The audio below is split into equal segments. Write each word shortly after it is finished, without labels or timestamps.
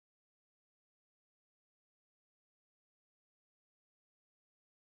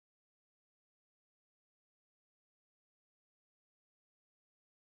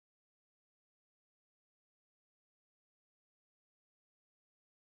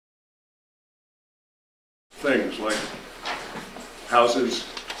things like houses,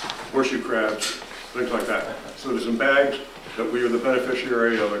 horseshoe crabs, things like that. Citizen bags that we are the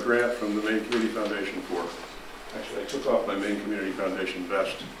beneficiary of a grant from the Maine Community Foundation for. Actually, I took off my Maine Community Foundation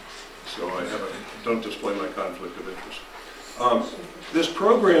vest, so I don't display my conflict of interest. This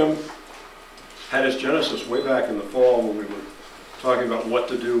program had its genesis way back in the fall when we were talking about what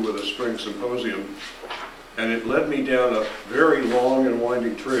to do with a spring symposium, and it led me down a very long and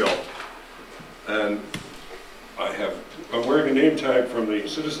winding trail. And I'm wearing a name tag from the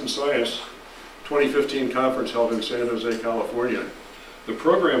Citizen Science 2015 conference held in San Jose, California, the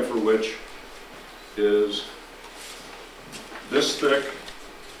program for which is this thick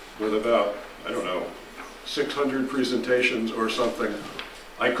with about, I don't know, 600 presentations or something.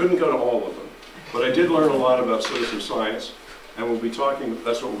 I couldn't go to all of them, but I did learn a lot about citizen science, and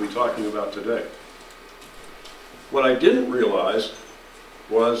that's what we'll be talking about today. What I didn't realize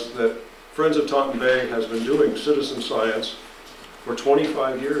was that Friends of Taunton Bay has been doing citizen science for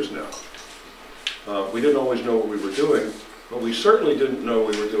 25 years now. We didn't always know what we were doing, but we certainly didn't know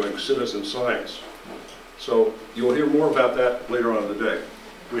we were doing citizen science. So you'll hear more about that later on in the day.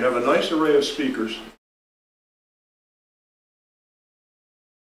 We have a nice array of speakers.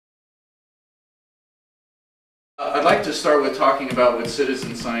 I'd like to start with talking about what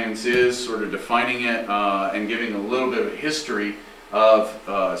citizen science is, sort of defining it, and giving a little bit of a history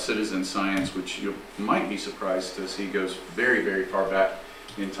of citizen science, which you might be surprised to see goes very, very far back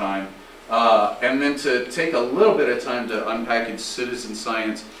in time. And then to take a little bit of time to unpackage citizen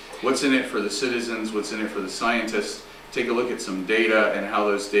science, what's in it for the citizens, what's in it for the scientists, take a look at some data and how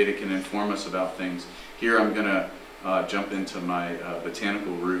those data can inform us about things. Here I'm going to jump into my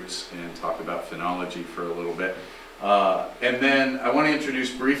botanical roots and talk about phenology for a little bit. And then I want to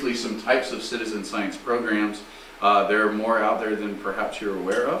introduce briefly some types of citizen science programs. There are more out there than perhaps you're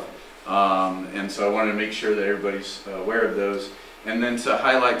aware of. And so I wanted to make sure that everybody's aware of those. And then to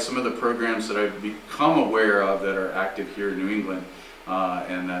highlight some of the programs that I've become aware of that are active here in New England,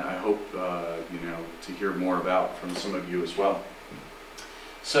 and that I hope to hear more about from some of you as well.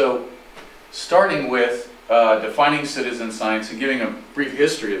 So starting with defining citizen science and giving a brief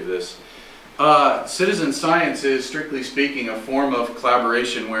history of this. Citizen science is, strictly speaking, a form of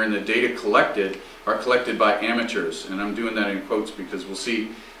collaboration wherein the data collected are collected by amateurs. And I'm doing that in quotes because we'll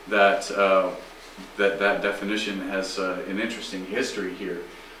see that that definition has an interesting history here.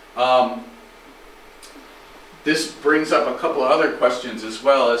 This brings up a couple of other questions as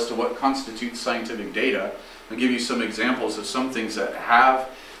well as to what constitutes scientific data. I'll give you some examples of some things that have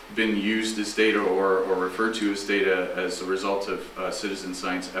been used as data or referred to as data as a result of citizen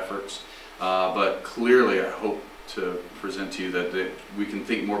science efforts. But clearly I hope to present to you that we can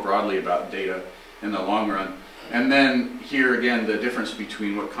think more broadly about data in the long run. And then here again, the difference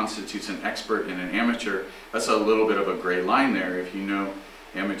between what constitutes an expert and an amateur, that's a little bit of a gray line there. If you know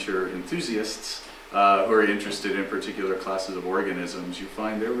amateur enthusiasts who are interested in particular classes of organisms, you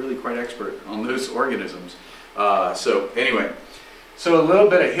find they're really quite expert on those organisms. So anyway, so a little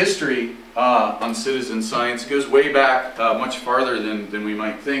bit of history on citizen science. It goes way back much farther than we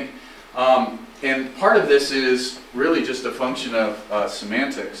might think. And part of this is really just a function of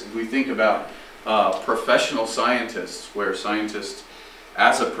semantics. If we think about professional scientists, where scientists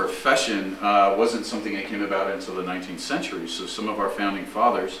as a profession wasn't something that came about until the 19th century. So some of our founding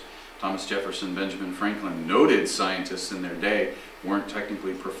fathers, Thomas Jefferson, Benjamin Franklin, noted scientists in their day, weren't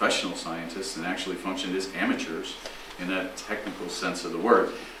technically professional scientists and actually functioned as amateurs in a technical sense of the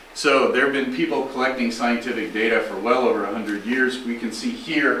word. So there have been people collecting scientific data for well over 100 years. We can see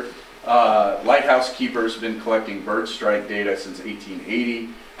here lighthouse keepers have been collecting bird strike data since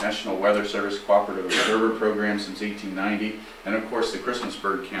 1880. National Weather Service Cooperative Observer Program since 1890, and of course the Christmas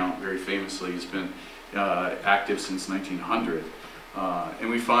bird count, very famously, has been active since 1900. And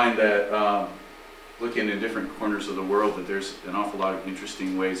we find that looking in different corners of the world that there's an awful lot of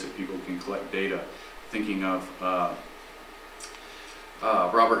interesting ways that people can collect data. Thinking of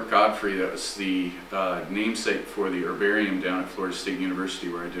Robert Godfrey, that was the namesake for the herbarium down at Florida State University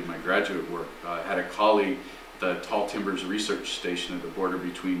where I did my graduate work. Had a colleague, the Tall Timbers Research Station at the border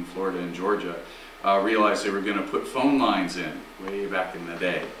between Florida and Georgia, realized they were going to put phone lines in, way back in the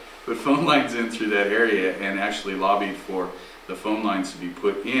day. Put phone lines in through that area and actually lobbied for the phone lines to be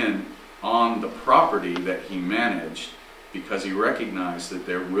put in on the property that he managed because he recognized that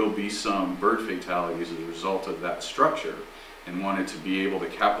there will be some bird fatalities as a result of that structure and wanted to be able to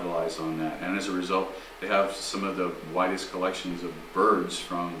capitalize on that. And as a result, they have some of the widest collections of birds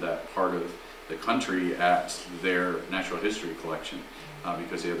from that part of the country at their natural history collection.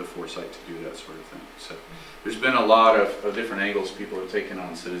 because they have the foresight to do that sort of thing. So there's been a lot of different angles people have taken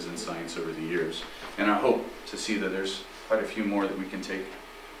on citizen science over the years, and I hope to see that there's quite a few more that we can take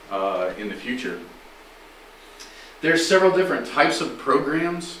in the future. There's several different types of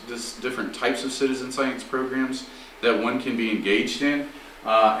programs, different types of citizen science programs that one can be engaged in.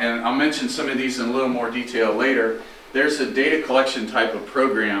 And I'll mention some of these in a little more detail later. There's a data collection type of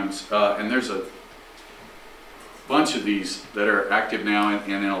programs, and there's a bunch of these that are active now,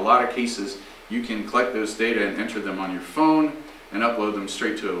 and in a lot of cases you can collect those data and enter them on your phone and upload them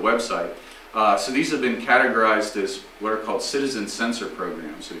straight to a website. So these have been categorized as what are called citizen sensor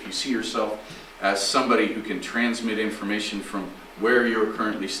programs. So if you see yourself as somebody who can transmit information from where you're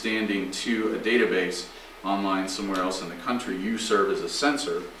currently standing to a database online somewhere else in the country, you serve as a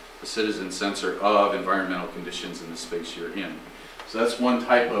sensor, a citizen sensor of environmental conditions in the space you're in. So that's one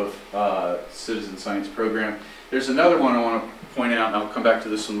type of citizen science program. There's another one I want to point out, and I'll come back to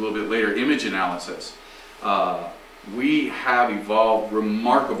this one a little bit later, image analysis. We have evolved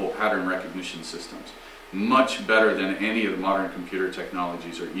remarkable pattern recognition systems, much better than any of the modern computer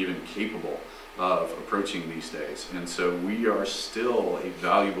technologies are even capable of approaching these days. And so we are still a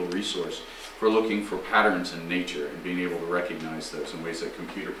valuable resource for looking for patterns in nature and being able to recognize those in ways that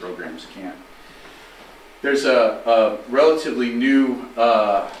computer programs can't. There's a relatively new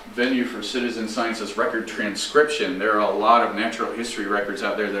venue for citizen science as record transcription. There are a lot of natural history records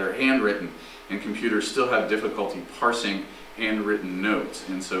out there that are handwritten, and computers still have difficulty parsing handwritten notes.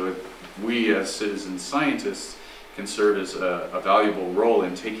 And so we as citizen scientists can serve as a valuable role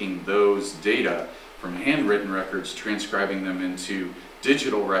in taking those data from handwritten records, transcribing them into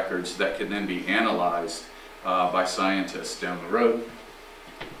digital records that can then be analyzed by scientists down the road.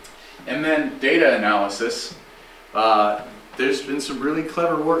 And then data analysis. There's been some really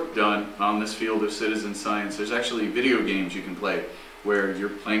clever work done on this field of citizen science. There's actually video games you can play where you're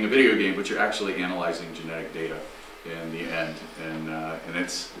playing a video game, but you're actually analyzing genetic data in the end, and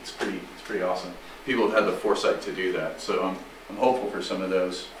it's pretty awesome. People have had the foresight to do that, so I'm hopeful for some of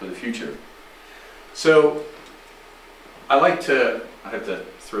those for the future. So I have to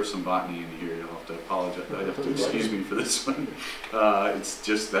throw some botany in here. You'll have to apologize. I have to excuse me for this one. It's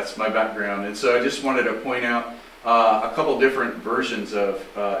just, that's my background. And so I just wanted to point out a couple different versions of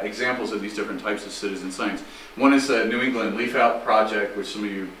examples of these different types of citizen science. One is the New England Leaf Out Project, which some of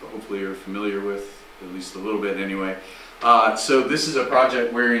you hopefully are familiar with, at least a little bit anyway. So this is a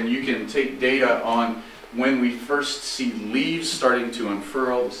project wherein you can take data on when we first see leaves starting to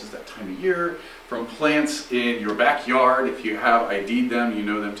unfurl. This is that time of year. From plants in your backyard, if you have ID'd them, you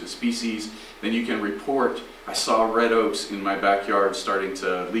know them to species, then you can report, I saw red oaks in my backyard starting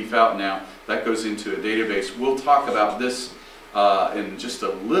to leaf out now. That goes into a database. We'll talk about this in just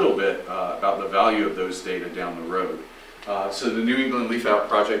a little bit about the value of those data down the road. So the New England Leaf Out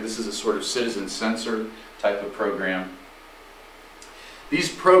Project, this is a sort of citizen sensor type of program.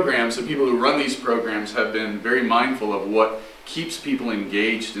 These programs, the people who run these programs have been very mindful of what keeps people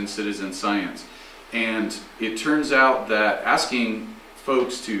engaged in citizen science. And it turns out that asking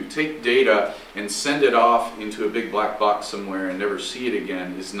folks to take data and send it off into a big black box somewhere and never see it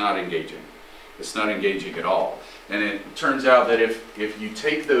again is not engaging. It's not engaging at all. And it turns out that if you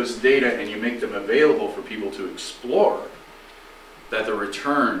take those data and you make them available for people to explore, that the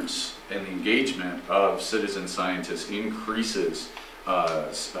returns and the engagement of citizen scientists increases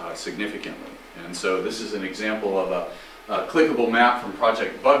significantly. And so this is an example of a clickable map from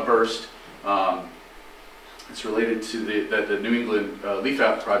Project Budburst. It's related to the New England Leaf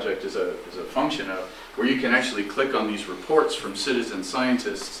Out Project is a function of where you can actually click on these reports from citizen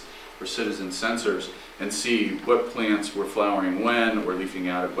scientists or citizen sensors and see what plants were flowering when or leafing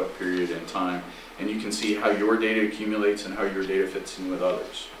out at what period in time. And you can see how your data accumulates and how your data fits in with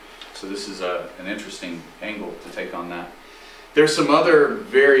others. So this is an interesting angle to take on that. There's some other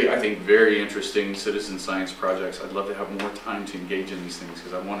I think very interesting citizen science projects. I'd love to have more time to engage in these things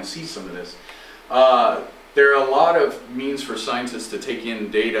because I want to see some of this. There are a lot of means for scientists to take in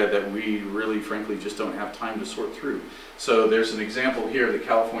data that we really, frankly, just don't have time to sort through. So there's an example here of the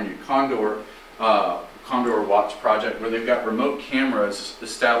California Condor Watch project where they've got remote cameras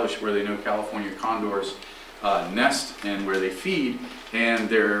established where they know California condors nest and where they feed, and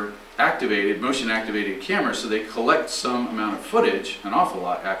they're motion-activated cameras, so they collect some amount of footage, an awful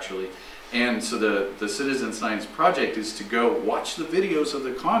lot actually. And so the citizen science project is to go watch the videos of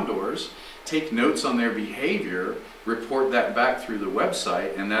the condors, take notes on their behavior, report that back through the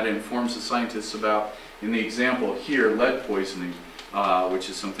website, and that informs the scientists about, in the example here, lead poisoning, which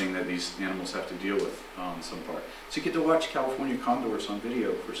is something that these animals have to deal with in some part. So you get to watch California condors on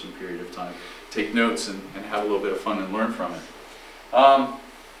video for some period of time, take notes and have a little bit of fun and learn from it.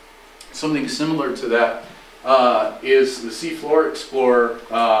 Something similar to that is the Seafloor Explorer.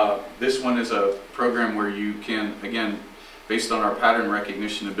 This one is a program where you can, again, based on our pattern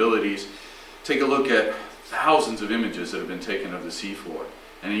recognition abilities, take a look at thousands of images that have been taken of the seafloor.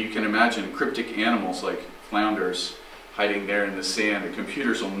 And you can imagine cryptic animals like flounders hiding there in the sand that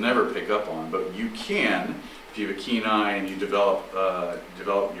computers will never pick up on, but you can, if you have a keen eye and you develop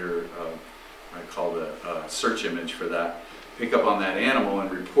your, I call the search image for that, pick up on that animal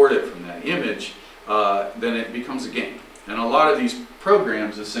and report it from that image, then it becomes a game. And a lot of these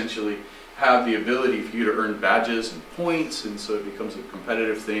programs essentially have the ability for you to earn badges and points, and so it becomes a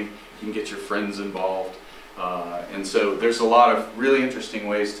competitive thing. You can get your friends involved. And so there's a lot of really interesting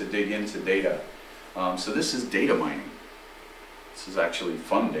ways to dig into data. So this is data mining. This is actually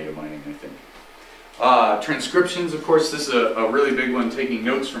fun data mining, I think. Transcriptions, of course, this is a really big one, taking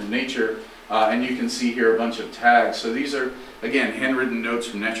notes from nature. And you can see here a bunch of tags. So these are, again, handwritten notes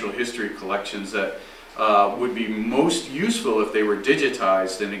from natural history collections that would be most useful if they were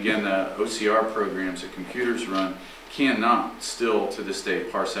digitized. And again, the OCR programs that computers run cannot still, to this day,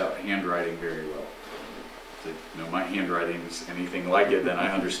 parse out handwriting very well. If you know, my handwriting is anything like it, then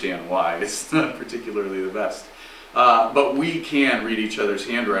I understand why. It's not particularly the best. But we can read each other's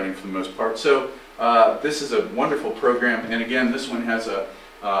handwriting for the most part. So this is a wonderful program. And again, this one has a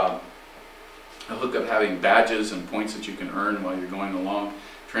hook of having badges and points that you can earn while you're going along,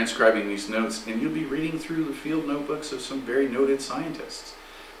 transcribing these notes, and you'll be reading through the field notebooks of some very noted scientists,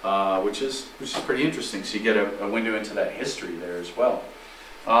 which is pretty interesting. So you get a window into that history there as well.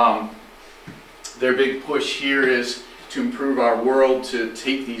 Their big push here is to improve our world, to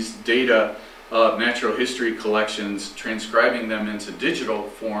take these data of natural history collections, transcribing them into digital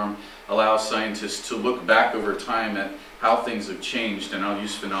form, allows scientists to look back over time at how things have changed, and I'll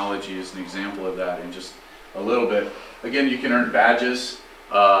use phenology as an example of that in just a little bit. Again, you can earn badges,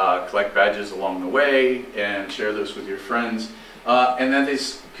 collect badges along the way, and share those with your friends. And that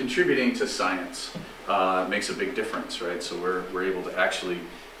is contributing to science. Makes a big difference, right? So we're able to actually,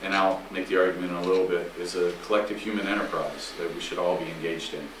 and I'll make the argument a little bit, is a collective human enterprise that we should all be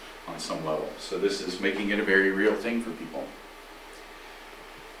engaged in on some level. So this is making it a very real thing for people.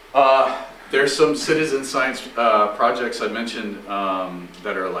 There's some citizen science projects I mentioned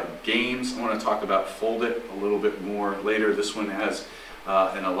that are like games. I want to talk about Fold It a little bit more later. This one has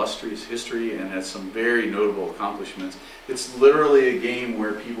an illustrious history and has some very notable accomplishments. It's literally a game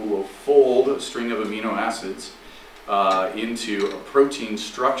where people will fold a string of amino acids into a protein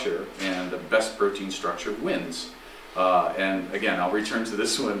structure, and the best protein structure wins. And again, I'll return to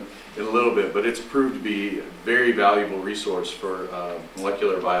this one in a little bit, but it's proved to be a very valuable resource for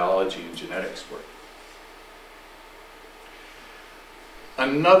molecular biology and genetics work.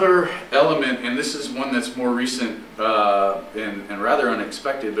 Another element, and this is one that's more recent and rather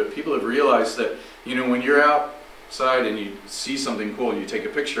unexpected, but people have realized that, you know, when you're outside and you see something cool and you take a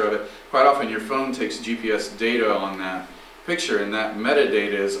picture of it, quite often your phone takes GPS data on that picture, and that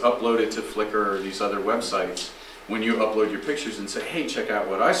metadata is uploaded to Flickr or these other websites. When you upload your pictures and say, hey, check out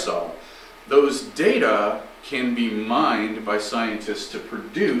what I saw, those data can be mined by scientists to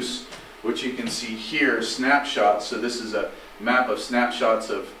produce what you can see here, snapshots. So this is a map of snapshots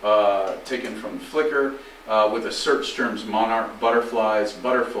of taken from Flickr with the search terms monarch butterflies,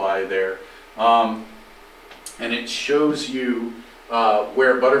 butterfly there. And it shows you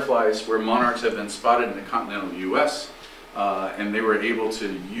where monarchs have been spotted in the continental US. And they were able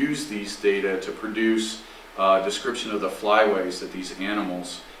to use these data to produce description of the flyways that these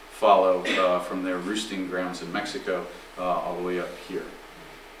animals follow from their roosting grounds in Mexico all the way up here.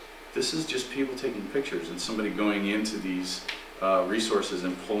 This is just people taking pictures and somebody going into these resources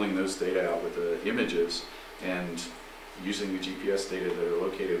and pulling those data out with the images and using the GPS data that are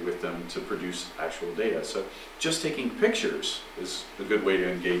located with them to produce actual data. So just taking pictures is a good way to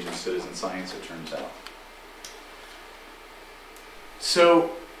engage in citizen science, it turns out.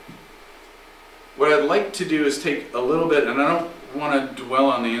 So what I'd like to do is take a little bit, and I don't want to dwell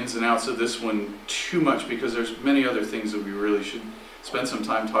on the ins and outs of this one too much because there's many other things that we really should spend some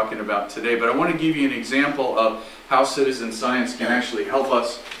time talking about today, but I want to give you an example of how citizen science can actually help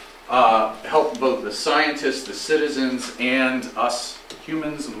us, help both the scientists, the citizens, and us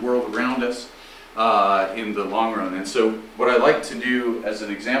humans and the world around us in the long run. And so what I'd like to do as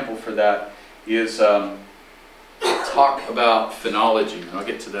an example for that is talk about phenology, and I'll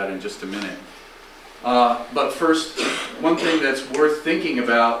get to that in just a minute. But first, one thing that's worth thinking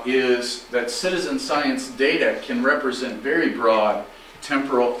about is that citizen science data can represent very broad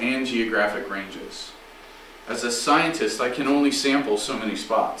temporal and geographic ranges. As a scientist, I can only sample so many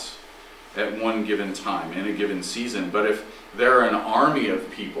spots at one given time in a given season, but if there are an army of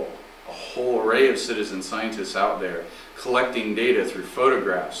people, a whole array of citizen scientists out there collecting data through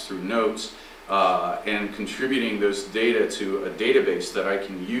photographs, through notes, and contributing those data to a database that I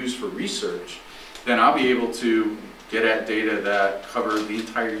can use for research, then I'll be able to get at data that cover the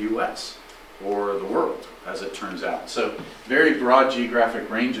entire US or the world, as it turns out. So very broad geographic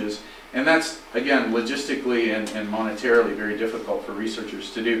ranges, and that's, again, logistically and monetarily very difficult for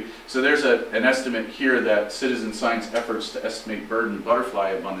researchers to do. So there's an estimate here that citizen science efforts to estimate bird and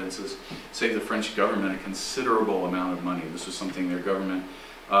butterfly abundances save the French government a considerable amount of money. This was something their government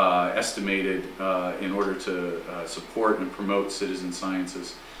estimated in order to support and promote citizen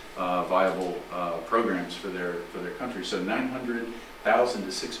science's viable programs for their country. So $900,000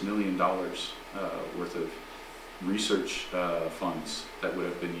 to $6 million worth of research funds that would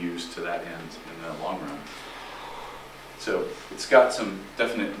have been used to that end in the long run. So it's got some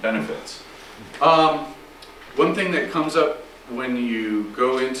definite benefits. One thing that comes up when you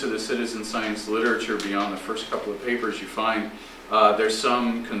go into the citizen science literature beyond the first couple of papers, you find there's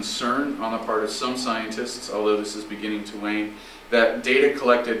some concern on the part of some scientists, although this is beginning to wane, that data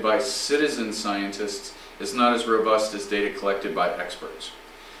collected by citizen scientists is not as robust as data collected by experts.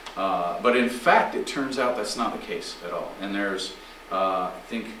 But in fact, it turns out that's not the case at all. And there's, I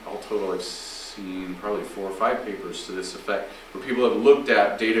think all total I've seen probably 4 or 5 papers to this effect, where people have looked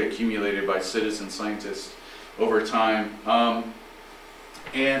at data accumulated by citizen scientists over time.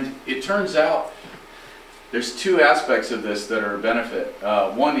 And it turns out there's 2 aspects of this that are a benefit.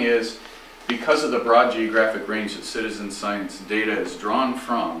 One is, because of the broad geographic range that citizen science data is drawn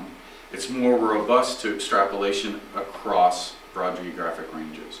from, it's more robust to extrapolation across broad geographic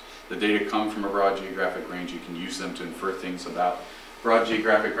ranges. The data come from a broad geographic range. You can use them to infer things about broad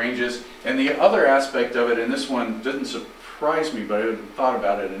geographic ranges. And the other aspect of it, and this one didn't surprise me, but I hadn't thought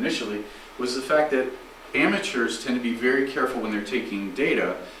about it initially, was the fact that amateurs tend to be very careful when they're taking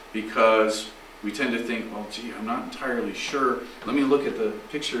data, because we tend to think, well, gee, I'm not entirely sure. Let me look at the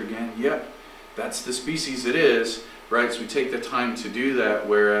picture again. Yep, that's the species it is, right? So we take the time to do that,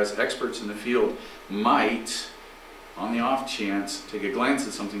 whereas experts in the field might, on the off chance, take a glance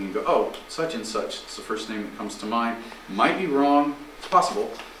at something and go, oh, such and such, it's the first name that comes to mind. Might be wrong, it's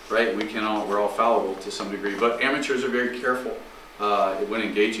possible, right? We're all fallible to some degree, but amateurs are very careful when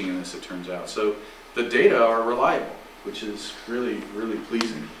engaging in this, it turns out. So the data are reliable, which is really, really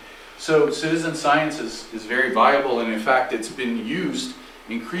pleasing. So citizen science is very viable, and in fact, it's been used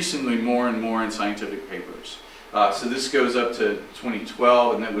increasingly more and more in scientific papers. So this goes up to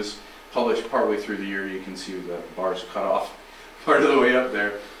 2012, and it was published partway through the year. You can see the bars cut off part of the way up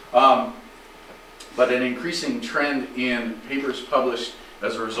there. But an increasing trend in papers published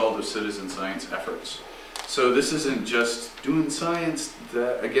as a result of citizen science efforts. So this isn't just doing science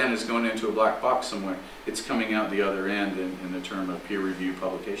that, again, is going into a black box somewhere. It's coming out the other end in the term of peer-reviewed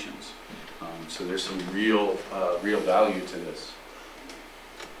publications. So there's some real value to this.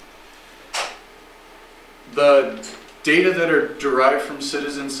 The data that are derived from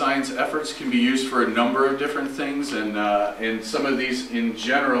citizen science efforts can be used for a number of different things, and some of these in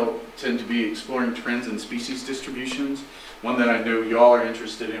general tend to be exploring trends in species distributions. One that I know y'all are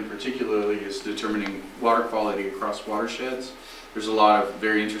interested in particularly is determining water quality across watersheds. There's a lot of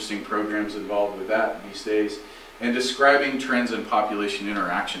very interesting programs involved with that these days, and describing trends in population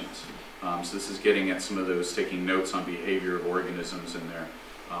interactions. So this is getting at some of those, taking notes on behavior of organisms in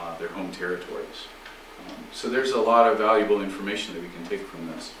their home territories. So there's a lot of valuable information that we can take from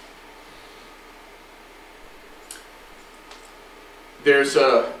this. There's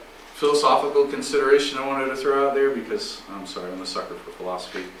a philosophical consideration I wanted to throw out there, because I'm sorry, I'm a sucker for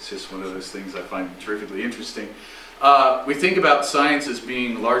philosophy. It's just one of those things I find terrifically interesting. We think about science as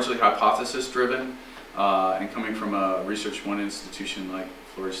being largely hypothesis driven, and coming from a Research One institution like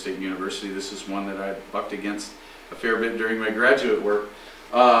Florida State University, this is one that I bucked against a fair bit during my graduate work,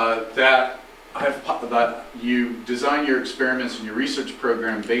 that you design your experiments and your research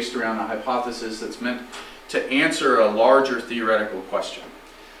program based around a hypothesis that's meant to answer a larger theoretical question.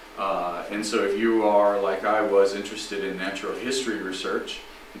 And so if you are, like I was, interested in natural history research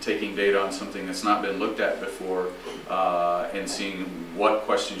and taking data on something that's not been looked at before, and seeing what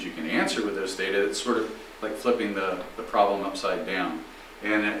questions you can answer with those data, it's sort of like flipping the problem upside down.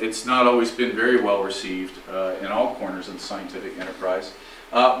 And it's not always been very well received in all corners of the scientific enterprise.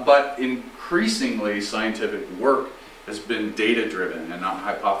 But increasingly, scientific work has been data-driven and not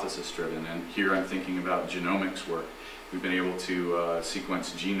hypothesis-driven. And here I'm thinking about genomics work. We've been able to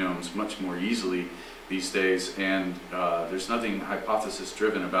sequence genomes much more easily these days, and there's nothing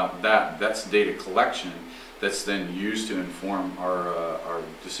hypothesis-driven about that. That's data collection that's then used to inform our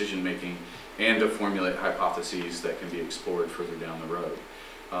decision-making and to formulate hypotheses that can be explored further down the road.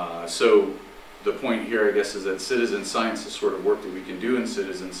 So the point here, I guess, is that citizen science, the sort of work that we can do in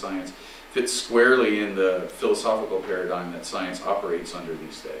citizen science, fits squarely in the philosophical paradigm that science operates under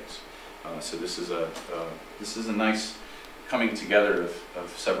these days. So this is a nice coming together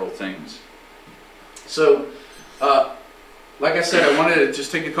of several things. So, like I said, I wanted to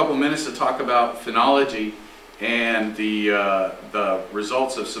just take a couple minutes to talk about phenology and the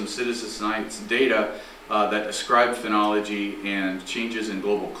results of some citizen science data that describe phenology and changes in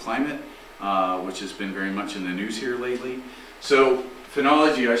global climate, which has been very much in the news here lately. So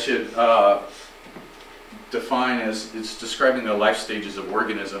phenology, I should define as it's describing the life stages of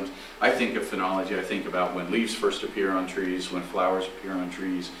organisms. I think of phenology, I think about when leaves first appear on trees, when flowers appear on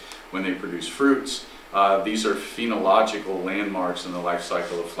trees, when they produce fruits. These are phenological landmarks in the life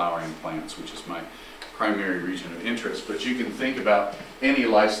cycle of flowering plants, which is my primary region of interest. But you can think about any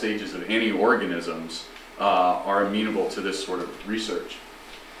life stages of any organisms are amenable to this sort of research.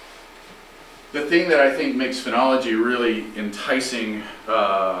 The thing that I think makes phenology a really enticing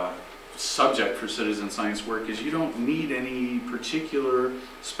subject for citizen science work is you don't need any particular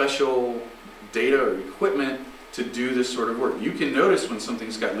special data or equipment to do this sort of work. You can notice when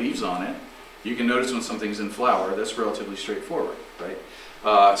something's got leaves on it. You can notice when something's in flower. That's relatively straightforward,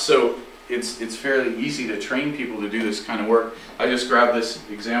 right? So it's fairly easy to train people to do this kind of work. I just grabbed this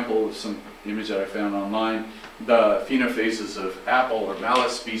example of some image that I found online, the phenophases of apple or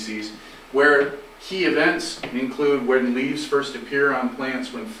malus species, where key events include when leaves first appear on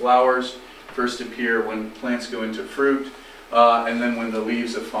plants, when flowers first appear, when plants go into fruit, and then when the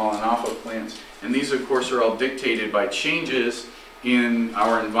leaves have fallen off of plants. And these, of course, are all dictated by changes in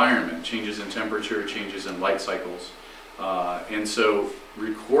our environment, changes in temperature, changes in light cycles. And so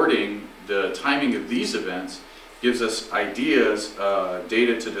recording the timing of these events gives us ideas,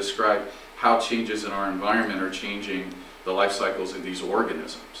 data to describe how changes in our environment are changing the life cycles of these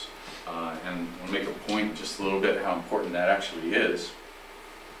organisms. And I'll make a point just a little bit how important that actually is.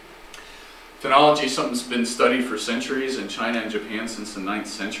 Phenology is something that's been studied for centuries in China and Japan since the 9th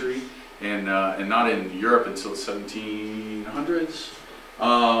century, and not in Europe until the 1700s.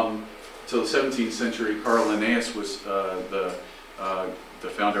 Until the 17th century, Carl Linnaeus was the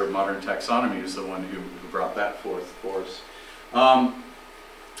founder of modern taxonomy, is the one who brought that forth for us.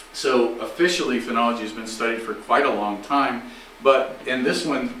 So officially, phenology has been studied for quite a long time. But, and this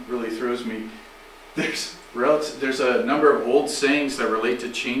one really throws me, there's a number of old sayings that relate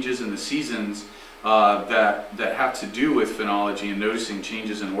to changes in the seasons that have to do with phenology and noticing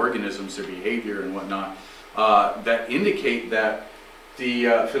changes in organisms, their behavior and whatnot, that indicate that the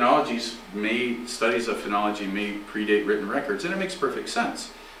studies of phenology may predate written records. And it makes perfect sense.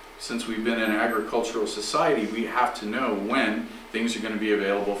 Since we've been in an agricultural society, we have to know when things are going to be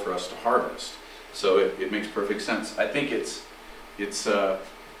available for us to harvest. So it makes perfect sense. I think I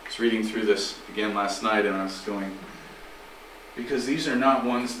was reading through this again last night, and I was going, because these are not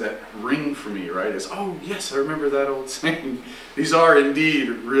ones that ring for me, right? It's, oh yes, I remember that old saying. These are indeed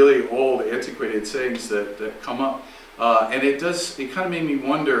really old, antiquated sayings that come up. And it kind of made me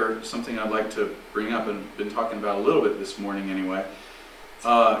wonder, something I'd like to bring up and been talking about a little bit this morning anyway.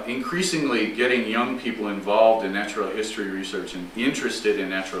 Increasingly getting young people involved in natural history research and interested in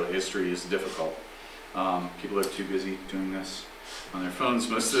natural history is difficult. People are too busy doing this on their phones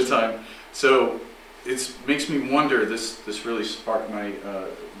most of the time. So it makes me wonder, this really sparked my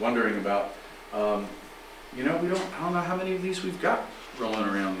wondering about, you know, I don't know how many of these we've got rolling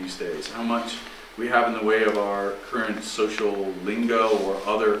around these days, how much we have in the way of our current social lingo or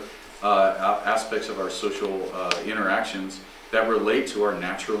other aspects of our social interactions that relate to our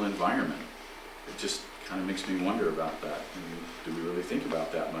natural environment. It just kind of makes me wonder about that. I mean, do we really think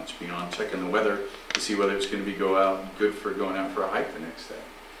about that much beyond checking the weather to see whether it's going to be good for going out for a hike the next day?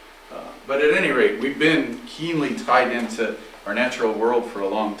 But at any rate, we've been keenly tied into our natural world for a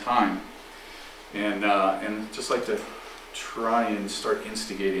long time, and just like to try and start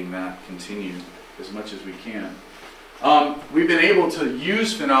instigating that continue as much as we can. We've been able to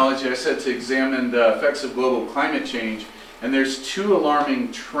use phenology, I said, to examine the effects of global climate change, and there's two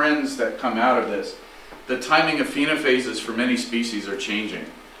alarming trends that come out of this. The timing of phenophases for many species are changing,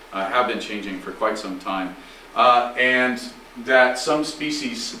 have been changing for quite some time, and that some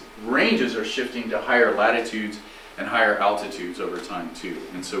species ranges are shifting to higher latitudes and higher altitudes over time too.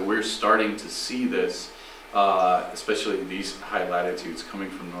 And so we're starting to see this, especially these high latitudes coming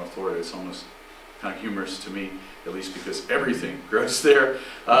from North Florida. It's almost kind of humorous to me, at least because everything grows there.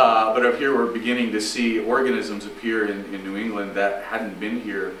 But up here we're beginning to see organisms appear in New England that hadn't been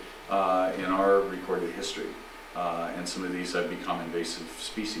here in our recorded history. and some of these have become invasive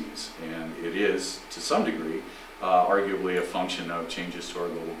species. And it is, to some degree, arguably a function of changes to our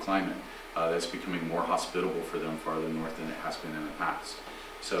global climate that's becoming more hospitable for them farther north than it has been in the past.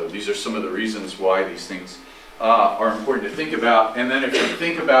 So these are some of the reasons why these things are important to think about. And then if you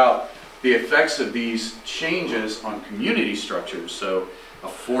think about the effects of these changes on community structures, so a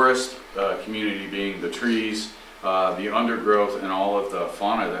forest community being the trees, the undergrowth, and all of the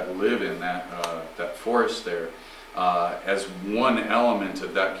fauna that live in that forest there, as one element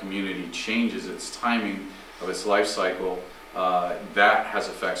of that community changes its timing of its life cycle, that has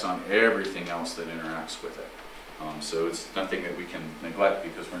effects on everything else that interacts with it. So it's nothing that we can neglect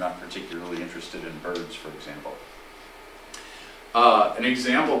because we're not particularly interested in birds, for example. An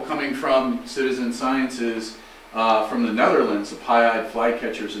example coming from citizen science is from the Netherlands, the pied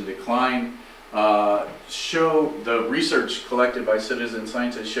flycatchers in decline. Show the research collected by citizen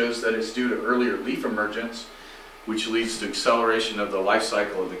scientists shows that it's due to earlier leaf emergence, which leads to acceleration of the life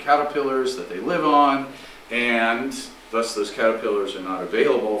cycle of the caterpillars that they live on, and thus those caterpillars are not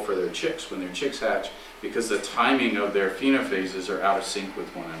available for their chicks when their chicks hatch because the timing of their phenophases are out of sync with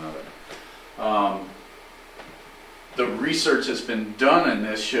one another. The research that's been done in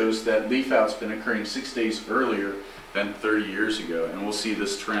this shows that leaf out's been occurring 6 days earlier than 30 years ago, and we'll see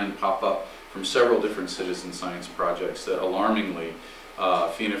this trend pop up from several different citizen science projects that alarmingly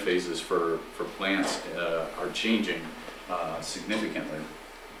phenophases for plants are changing significantly.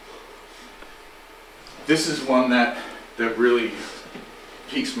 This is one that really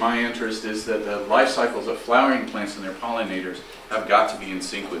piques my interest, is that the life cycles of flowering plants and their pollinators have got to be in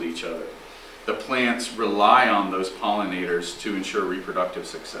sync with each other. The plants rely on those pollinators to ensure reproductive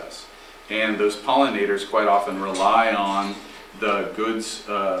success. And those pollinators quite often rely on the goods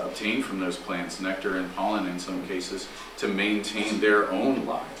obtained from those plants, nectar and pollen in some cases, to maintain their own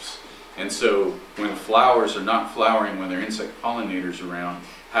lives. And so when flowers are not flowering, when there are insect pollinators around,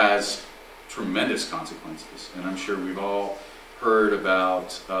 has tremendous consequences. And I'm sure we've all heard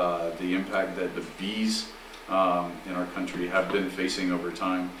about the impact that the bees in our country have been facing over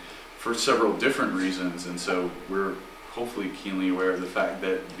time for several different reasons. And so we're hopefully keenly aware of the fact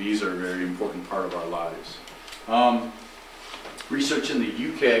that bees are a very important part of our lives. Research in the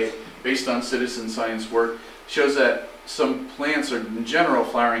UK, based on citizen science work, shows that some plants are in general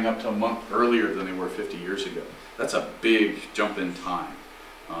flowering up to a month earlier than they were 50 years ago. That's a big jump in time.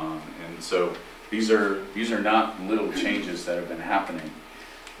 And so these are not little changes that have been happening.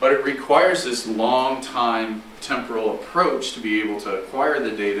 But it requires this long time temporal approach to be able to acquire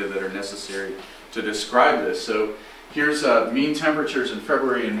the data that are necessary to describe this. So here's mean temperatures in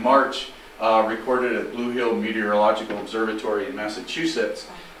February and March recorded at Blue Hill Meteorological Observatory in Massachusetts,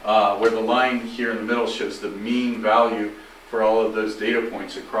 where the line here in the middle shows the mean value for all of those data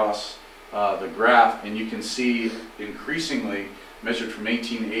points across the graph. And you can see increasingly, measured from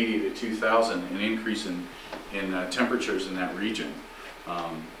 1880 to 2000, an increase in temperatures in that region.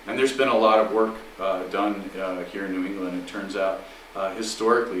 And there's been a lot of work done here in New England, it turns out,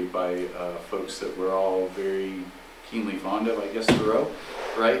 historically by folks that we're all very keenly fond of. I guess Thoreau,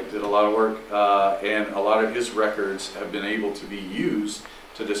 right, did a lot of work, and a lot of his records have been able to be used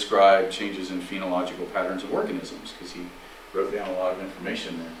to describe changes in phenological patterns of organisms, because he wrote down a lot of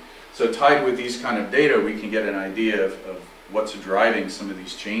information there. So tied with these kind of data, we can get an idea of what's driving some of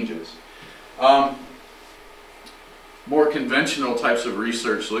these changes. More conventional types of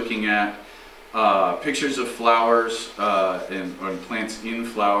research looking at pictures of flowers and plants in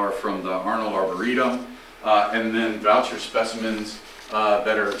flower from the Arnold Arboretum, and then voucher specimens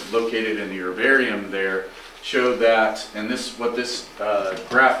that are located in the herbarium there show that, and what this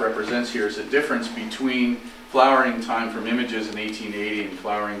graph represents here is a difference between flowering time from images in 1880 and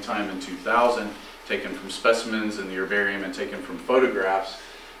flowering time in 2000, taken from specimens in the herbarium and taken from photographs,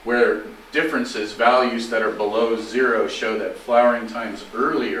 where differences, values that are below 0, show that flowering times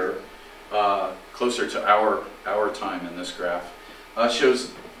earlier, closer to our time in this graph,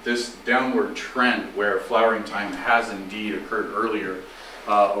 shows this downward trend where flowering time has indeed occurred earlier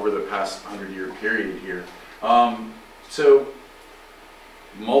over the past 100-year period here. So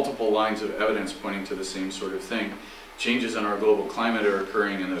multiple lines of evidence pointing to the same sort of thing. Changes in our global climate are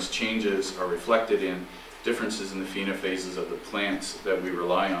occurring, and those changes are reflected in differences in the phenophases of the plants that we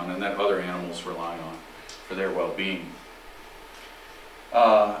rely on and that other animals rely on for their well-being.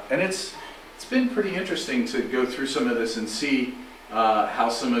 And it's been pretty interesting to go through some of this and see how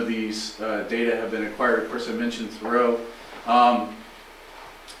some of these data have been acquired. Of course, I mentioned Thoreau.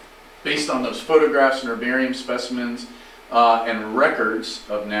 Based on those photographs and herbarium specimens and records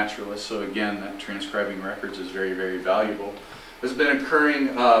of naturalists, so again, that transcribing records is very, very valuable. has been occurring,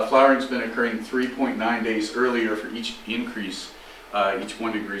 flowering's been occurring 3.9 days earlier for each increase, each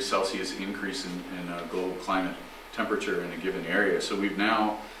 1 degree Celsius increase in global climate temperature in a given area. So we've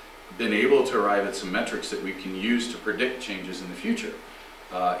now been able to arrive at some metrics that we can use to predict changes in the future,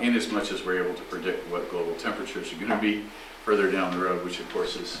 in as much as we're able to predict what global temperatures are going to be further down the road, which of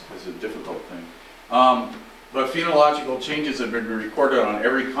course is a difficult thing. But phenological changes have been recorded on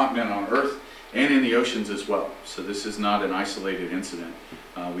every continent on Earth and in the oceans as well. So this is not an isolated incident.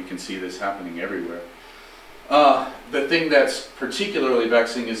 We can see this happening everywhere. The thing that's particularly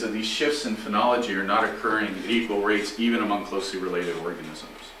vexing is that these shifts in phenology are not occurring at equal rates even among closely related organisms.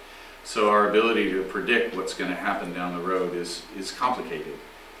 So our ability to predict what's going to happen down the road is complicated.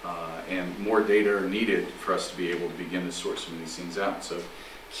 And more data are needed for us to be able to begin to sort some of these things out. So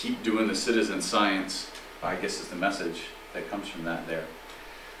keep doing the citizen science, I guess, is the message that comes from that there.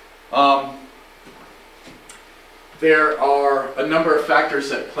 There are a number of factors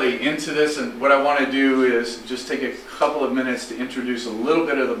that play into this, and what I want to do is just take a couple of minutes to introduce a little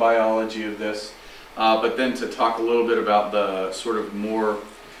bit of the biology of this, but then to talk a little bit about the sort of more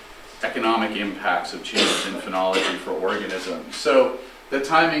economic impacts of changes in phenology for organisms. So the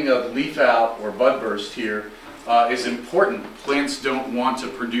timing of leaf out or bud burst here is important. Plants don't want to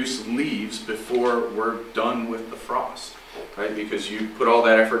produce leaves before we're done with the frost, right? Because you put all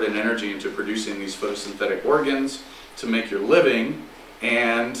that effort and energy into producing these photosynthetic organs to make your living,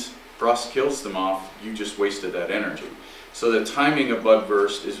 and frost kills them off. You just wasted that energy. So the timing of bud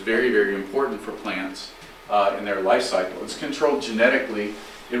burst is very, very important for plants in their life cycle. It's controlled genetically.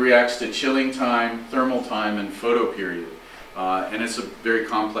 It reacts to chilling time, thermal time, and photoperiod. And it's a very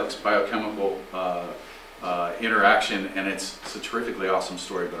complex biochemical interaction, and it's a terrifically awesome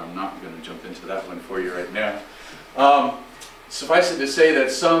story, but I'm not going to jump into that one for you right now. Suffice it to say that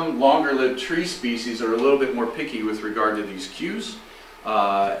some longer-lived tree species are a little bit more picky with regard to these cues.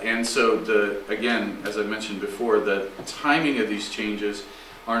 And so, again, as I mentioned before, the timing of these changes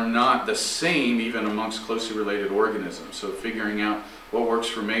are not the same even amongst closely related organisms. So figuring out what works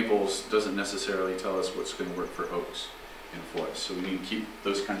for maples doesn't necessarily tell us what's going to work for oaks and forests. So we need to keep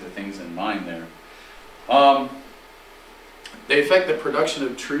those kinds of things in mind there. They affect the production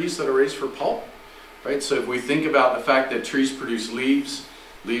of trees that are raised for pulp. Right? So if we think about the fact that trees produce leaves,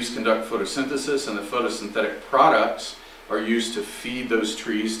 leaves conduct photosynthesis, and the photosynthetic products are used to feed those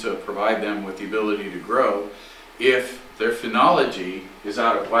trees to provide them with the ability to grow. If their phenology is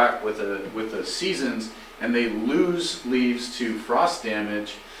out of whack with the seasons and they lose leaves to frost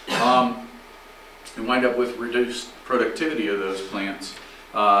damage, you wind up with reduced productivity of those plants,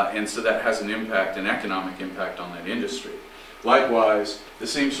 and so that has an impact, an economic impact on that industry. Likewise, the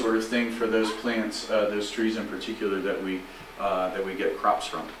same sort of thing for those plants, those trees in particular that we get crops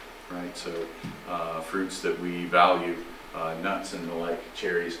from, right? So fruits that we value, nuts and the like,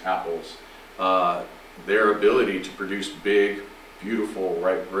 cherries, apples. Their ability to produce big, beautiful,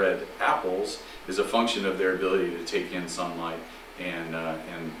 ripe red apples is a function of their ability to take in sunlight and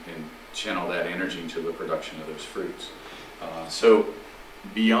channel that energy into the production of those fruits. So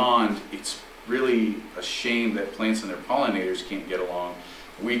beyond, it's really a shame that plants and their pollinators can't get along.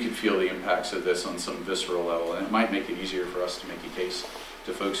 We could feel the impacts of this on some visceral level, and it might make it easier for us to make a case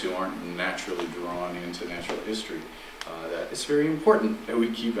to folks who aren't naturally drawn into natural history that it's very important that we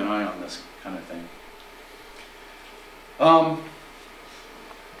keep an eye on this kind of thing.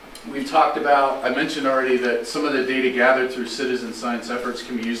 We've talked about, I mentioned already that some of the data gathered through citizen science efforts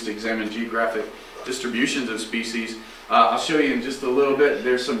can be used to examine geographic distributions of species. I'll show you in just a little bit.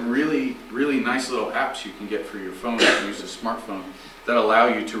 There's some really, really nice little apps you can get for your phone if you use a smartphone that allow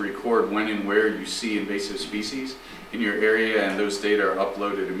you to record when and where you see invasive species in your area, and those data are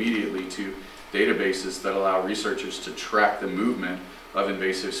uploaded immediately to databases that allow researchers to track the movement of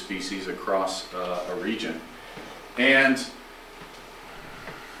invasive species across a region. And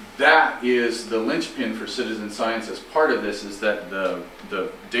that is the linchpin for citizen science as part of this, is that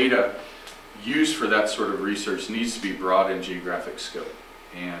the data used for that sort of research needs to be broad in geographic scope,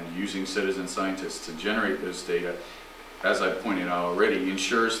 and using citizen scientists to generate those data, as I pointed out already,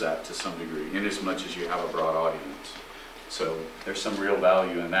 ensures that to some degree, in as much as you have a broad audience. So there's some real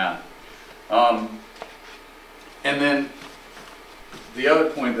value in that. And then the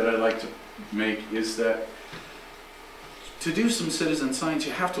other point that I'd like to make is that to do some citizen science,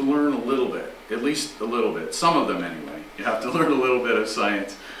 you have to learn a little bit, at least a little bit, some of them anyway. You have to learn a little bit of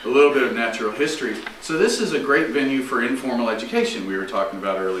science, a little bit of natural history. So this is a great venue for informal education we were talking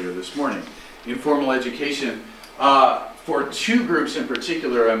about earlier this morning. Informal education, for two groups in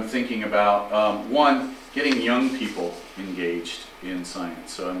particular I'm thinking about. One, getting young people engaged in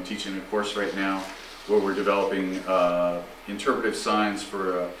science. So I'm teaching a course right now where we're developing interpretive signs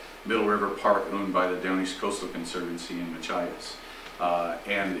for Middle River Park owned by the Down East Coastal Conservancy in Machias.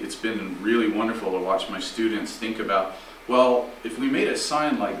 And it's been really wonderful to watch my students think about, well, if we made a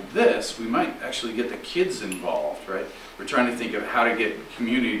sign like this, we might actually get the kids involved, right? We're trying to think of how to get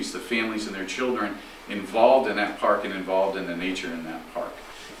communities, the families and their children, involved in that park and involved in the nature in that park.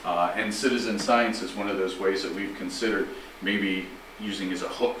 And citizen science is one of those ways that we've considered maybe using as a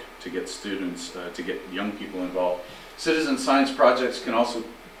hook to get students, to get young people involved. Citizen science projects can also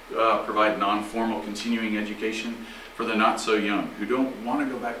provide non-formal continuing education for the not so young who don't want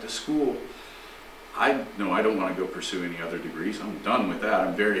to go back to school. I don't want to go pursue any other degrees. I'm done with that.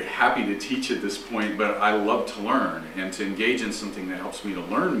 I'm very happy to teach at this point, but I love to learn, and to engage in something that helps me to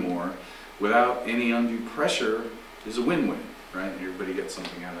learn more without any undue pressure is a win-win, right? Everybody gets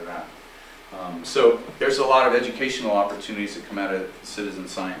something out of that. So there's a lot of educational opportunities that come out of citizen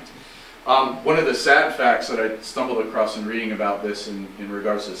science. One of the sad facts that I stumbled across in reading about this in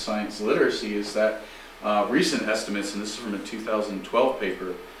regards to science literacy is that recent estimates, and this is from a 2012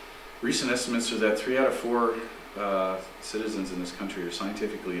 paper, recent estimates are that 3 out of 4 citizens in this country are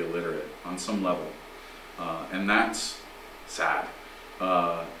scientifically illiterate on some level. And that's sad.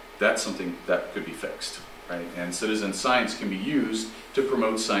 That's something that could be fixed, right? And citizen science can be used to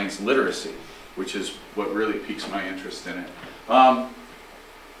promote science literacy, which is what really piques my interest in it.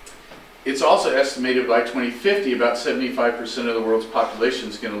 It's also estimated by 2050 about 75% of the world's population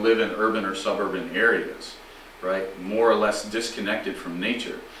is going to live in urban or suburban areas, right? More or less disconnected from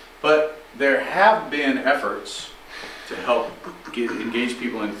nature. But there have been efforts to help engage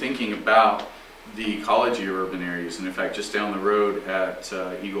people in thinking about the ecology of urban areas. And in fact, just down the road at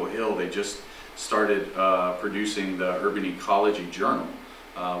Eagle Hill, they just started producing the Urban Ecology Journal,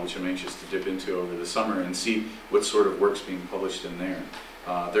 which I'm anxious to dip into over the summer and see what sort of work's being published in there.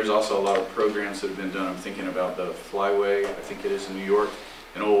 There's also a lot of programs that have been done. I'm thinking about the Flyway, I think it is in New York,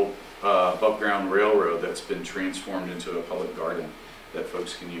 an old above ground railroad that's been transformed into a public garden that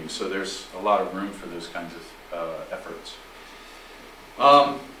folks can use. So there's a lot of room for those kinds of efforts.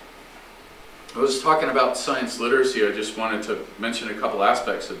 I was talking about science literacy. I just wanted to mention a couple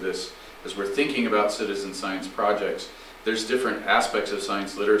aspects of this. As we're thinking about citizen science projects, there's different aspects of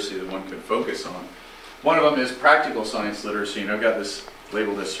science literacy that one could focus on. One of them is practical science literacy, and I've got this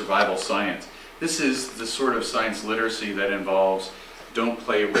labeled as survival science. This is the sort of science literacy that involves don't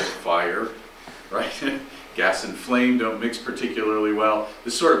play with fire, right? Gas and flame don't mix particularly well.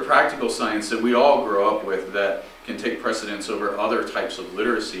 This sort of practical science that we all grow up with that can take precedence over other types of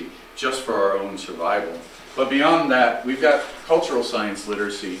literacy just for our own survival. But beyond that, we've got cultural science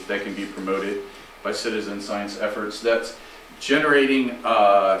literacy that can be promoted by citizen science efforts. That's generating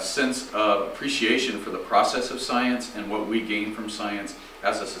a sense of appreciation for the process of science and what we gain from science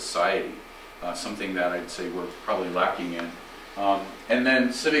as a society, something that I'd say we're probably lacking in. And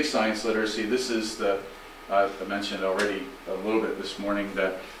then civic science literacy. This is the, I mentioned already a little bit this morning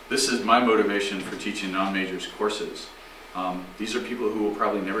that this is my motivation for teaching non-majors courses. These are people who will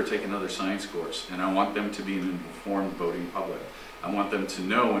probably never take another science course, and I want them to be an informed voting public. I want them to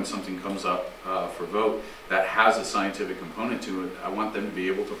know when something comes up for vote that has a scientific component to it. I want them to be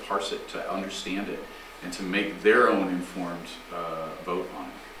able to parse it, to understand it, and to make their own informed vote on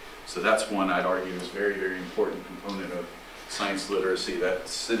it. So that's one I'd argue is a very, very important component of science literacy that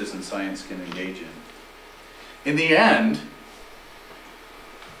citizen science can engage in. In the end,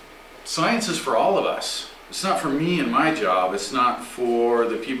 science is for all of us. It's not for me and my job. It's not for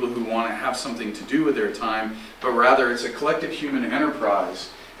the people who want to have something to do with their time, but rather it's a collective human enterprise,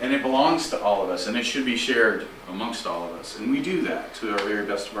 and it belongs to all of us, and it should be shared amongst all of us. And we do that to our very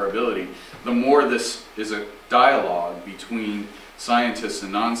best of our ability. The more this is a dialogue between scientists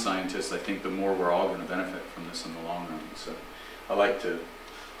and non-scientists, I think the more we're all going to benefit from this in the long run. So I like to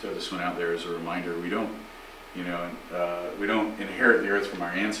throw this one out there as a reminder. We don't inherit the earth from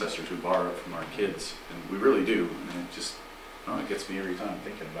our ancestors. We borrow it from our kids, and we really do. And it just, it gets me every time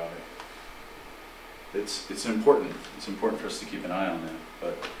thinking about it. It's important. It's important for us to keep an eye on that.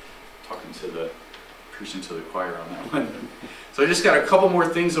 But preaching to the choir on that one. So I just got a couple more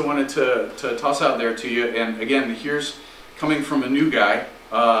things I wanted to toss out there to you. And again, here's coming from a new guy.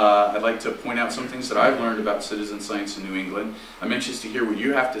 I'd like to point out some things that I've learned about citizen science in New England. I'm anxious to hear what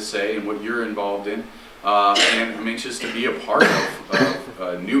you have to say and what you're involved in. And I'm anxious to be a part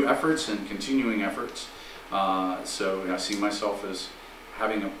of new efforts and continuing efforts. So I see myself as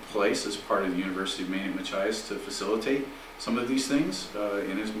having a place as part of the University of Maine at Machias to facilitate some of these things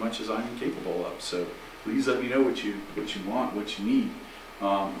in as much as I'm capable of. So please let me know what you want, what you need.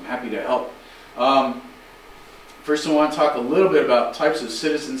 I'm happy to help. First I want to talk a little bit about types of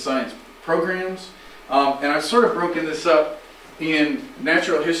citizen science programs. And I've sort of broken this up in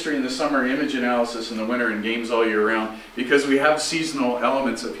natural history in the summer, image analysis in the winter, and games all year round, because we have seasonal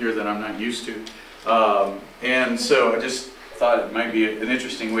elements up here that I'm not used to. And so I just thought it might be an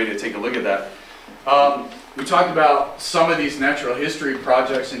interesting way to take a look at that. We talked about some of these natural history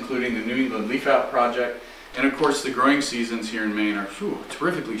projects, including the New England Leaf Out Project, and of course the growing seasons here in Maine are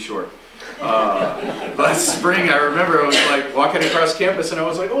terrifically short. Last spring, I remember I was like walking across campus and I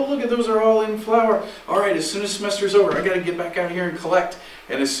was like, oh, look at those are all in flower. All right, as soon as semester's over, I got to get back out here and collect.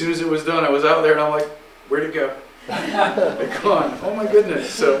 And as soon as it was done, I was out there and I'm like, where'd it go? They're gone. Oh my goodness.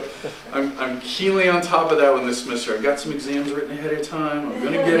 So I'm keenly on top of that one this semester. I've got some exams written ahead of time. I'm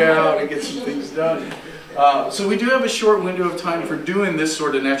going to get out and get some things done. So we do have a short window of time for doing this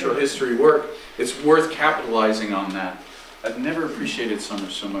sort of natural history work. It's worth capitalizing on that. I've never appreciated summer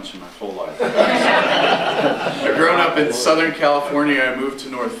so much in my whole life. I've grown up in Southern California. I moved to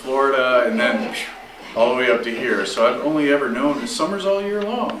North Florida and then all the way up to here. So I've only ever known summers all year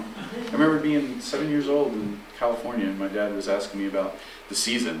long. I remember being 7 years old in California and my dad was asking me about the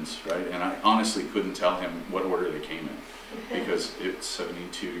seasons, right? And I honestly couldn't tell him what order they came in because it's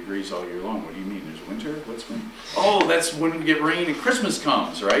 72 degrees all year long. What do you mean? There's winter? What's winter? Oh, that's when we get rain and Christmas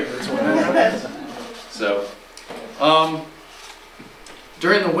comes, right? That's when that happens. So,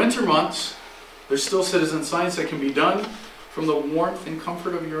 during the winter months, there's still citizen science that can be done from the warmth and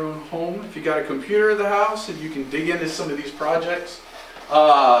comfort of your own home. If you got a computer at the house and you can dig into some of these projects.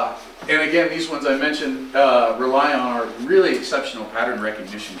 And again, these ones I mentioned rely on our really exceptional pattern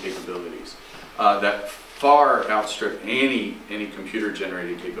recognition capabilities that far outstrip any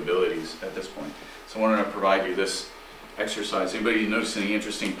computer-generated capabilities at this point. So I wanted to provide you this exercise. Anybody notice any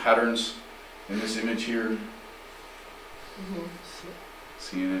interesting patterns in this image here? Mm-hmm.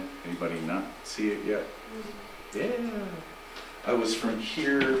 Seeing it? Anybody not see it yet? Yeah. I was from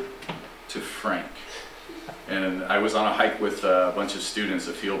here to Frank. And I was on a hike with a bunch of students,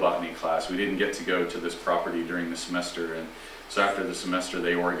 a field botany class. We didn't get to go to this property during the semester. And so after the semester,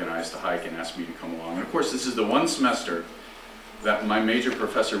 they organized a hike and asked me to come along. And of course, this is the one semester that my major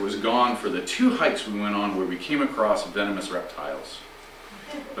professor was gone for the 2 hikes we went on where we came across venomous reptiles.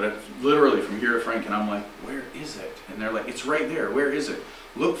 But literally from here to Frank, and I'm like, where is it? And they're like, it's right there. Where is it?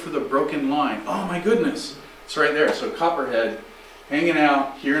 Look for the broken line. Oh my goodness. It's right there. So copperhead hanging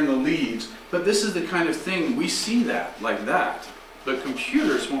out here in the leaves. But this is the kind of thing, we see that, like that. But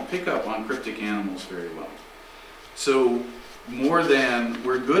computers won't pick up on cryptic animals very well. So more than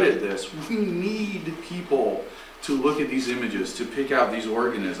we're good at this, we need people to look at these images, to pick out these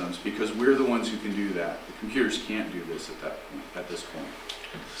organisms, because we're the ones who can do that. The computers can't do this at that point, at this point.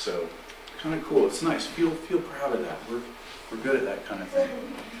 So, kind of cool. It's nice. Feel proud of that. We're good at that kind of thing.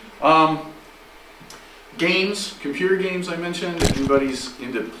 Games, computer games I mentioned. If anybody's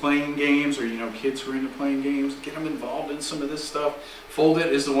into playing games, or kids who are into playing games, get them involved in some of this stuff. Fold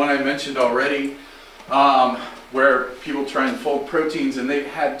It is the one I mentioned already, where people try and fold proteins, and they've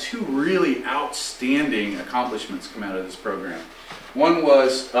had 2 really outstanding accomplishments come out of this program. One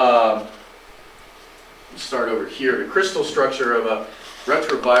was, start over here, the crystal structure of a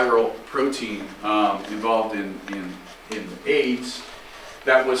retroviral protein involved in AIDS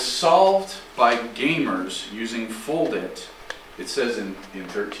that was solved by gamers using Fold It. It says in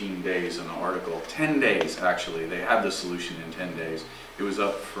 13 days in the article, 10 days actually. They had the solution in 10 days. It was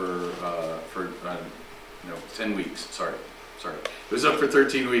up for 10 weeks, sorry. It was up for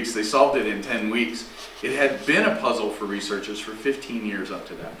 13 weeks. They solved it in 10 weeks. It had been a puzzle for researchers for 15 years up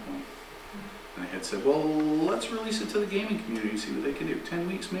to that point. And they had said, well, let's release it to the gaming community and see what they can do. 10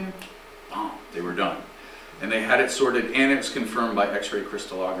 weeks, man, boom, they were done. And they had it sorted, and it's confirmed by X-ray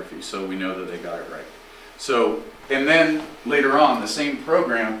crystallography, so we know that they got it right. So, and then later on, the same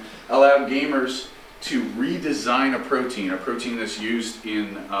program allowed gamers to redesign a protein that's used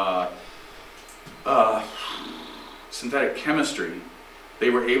in synthetic chemistry.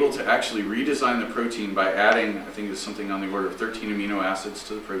 They were able to actually redesign the protein by adding, I think it's something on the order of 13 amino acids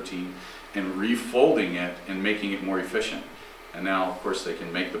to the protein, and refolding it and making it more efficient. And now, of course, they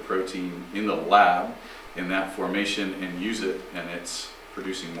can make the protein in the lab in that formation and use it, and it's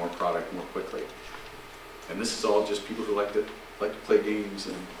producing more product more quickly. And this is all just people who like to play games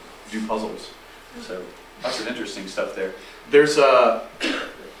and do puzzles. So lots of interesting stuff there. There's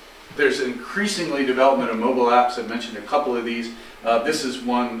increasingly development of mobile apps. I've mentioned a couple of these. This is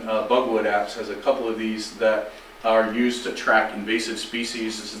one, Bugwood Apps has a couple of these that are used to track invasive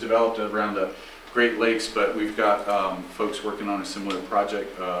species. This is developed around the Great Lakes, but we've got folks working on a similar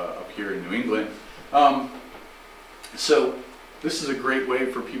project up here in New England. So this is a great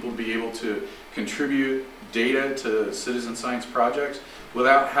way for people to be able to contribute data to citizen science projects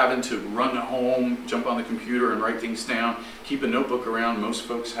without having to run home, jump on the computer and write things down, keep a notebook around. Most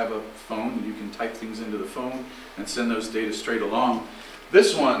folks have a phone. You can type things into the phone and send those data straight along.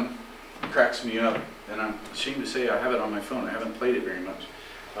 This one cracks me up, and I'm ashamed to say I have it on my phone. I haven't played it very much.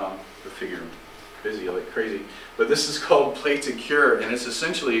 The figure I'm busy like crazy. But this is called Play to Cure, and it's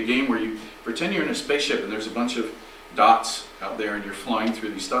essentially a game where you pretend you're in a spaceship and there's a bunch of dots out there and you're flying through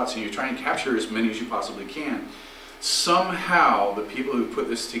these dots and you try and capture as many as you possibly can. Somehow the people who put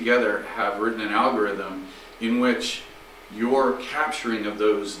this together have written an algorithm in which your capturing of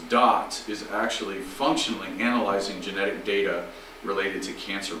those dots is actually functionally analyzing genetic data related to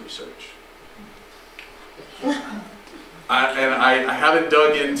cancer research. I haven't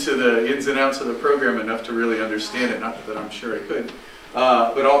dug into the ins and outs of the program enough to really understand it, not that I'm sure I could.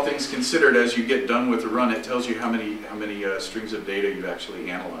 But all things considered, as you get done with the run, it tells you how many strings of data you've actually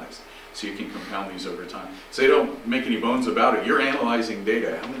analyzed. So you can compound these over time. So they don't make any bones about it. You're analyzing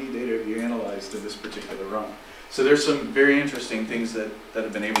data. How many data have you analyzed in this particular run? So there's some very interesting things that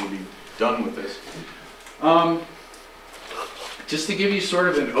have been able to be done with this. Just to give you sort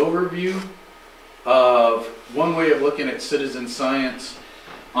of an overview of one way of looking at citizen science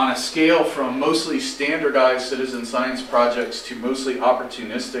on a scale from mostly standardized citizen science projects to mostly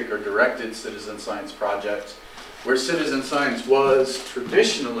opportunistic or directed citizen science projects, where citizen science was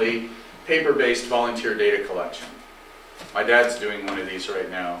traditionally paper-based volunteer data collection. My dad's doing one of these right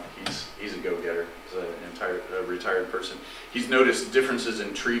now. He's a go-getter. He's a retired person. He's noticed differences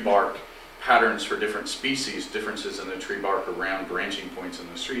in tree bark patterns for different species, differences in the tree bark around branching points in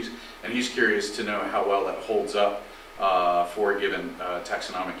those trees, and he's curious to know how well that holds up for a given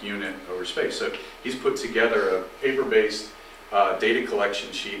taxonomic unit over space. So he's put together a paper-based data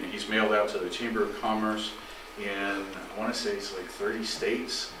collection sheet, and he's mailed out to the Chamber of Commerce in, I want to say it's like 30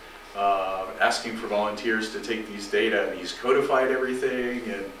 states, asking for volunteers to take these data, and he's codified everything,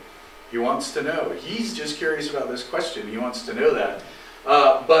 and he wants to know. He's just curious about this question. He wants to know that.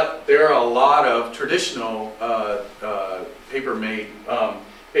 But there are a lot of traditional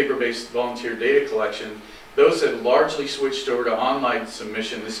paper-based volunteer data collection. Those have largely switched over to online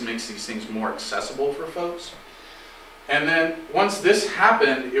submission. This makes these things more accessible for folks. And then once this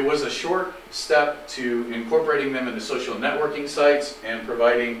happened, it was a short step to incorporating them into social networking sites and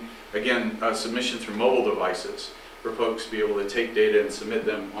providing, again, submission through mobile devices for folks to be able to take data and submit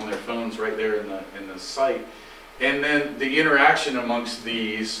them on their phones right there in the site. And then the interaction amongst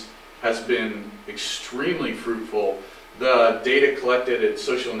these has been extremely fruitful. The data collected at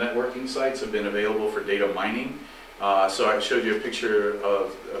social networking sites have been available for data mining. So I showed you a picture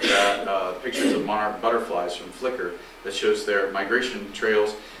of that, pictures of monarch butterflies from Flickr that shows their migration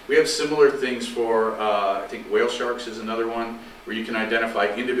trails. We have similar things for, I think whale sharks is another one, where you can identify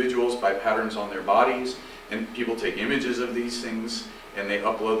individuals by patterns on their bodies, and people take images of these things and they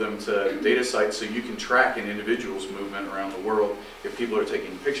upload them to data sites so you can track an individual's movement around the world if people are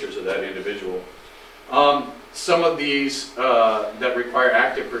taking pictures of that individual. Some of these that require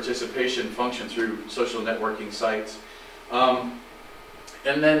active participation function through social networking sites. And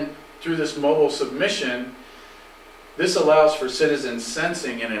then through this mobile submission, this allows for citizen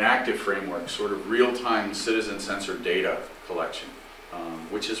sensing in an active framework, sort of real-time citizen-censored data collection,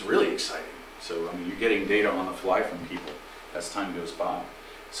 which is really exciting. So I mean, you're getting data on the fly from people as time goes by.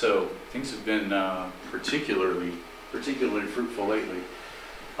 So things have been particularly fruitful lately.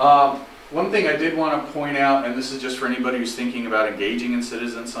 One thing I did want to point out, and this is just for anybody who's thinking about engaging in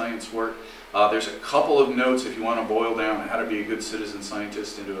citizen science work, there's a couple of notes if you want to boil down how to be a good citizen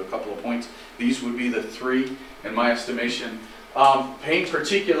scientist into a couple of points. These would be the three, in my estimation. Paying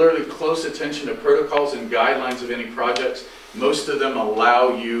particularly close attention to protocols and guidelines of any projects. Most of them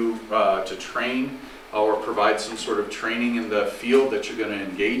allow you to train or provide some sort of training in the field that you're going to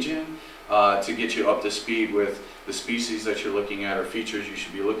engage in to get you up to speed with the species that you're looking at or features you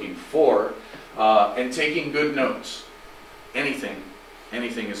should be looking for, and taking good notes. Anything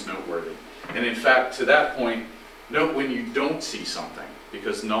is noteworthy. And in fact, to that point, note when you don't see something,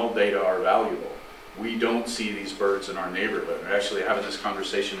 because null data are valuable. We don't see these birds in our neighborhood. We're actually having this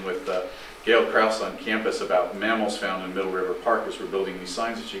conversation with Gail Krause on campus about mammals found in Middle River Park as we're building these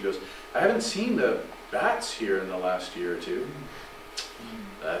signs, and she goes, I haven't seen the bats here in the last year or two.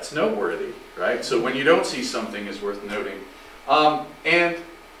 That's noteworthy, right? So when you don't see something is worth noting. And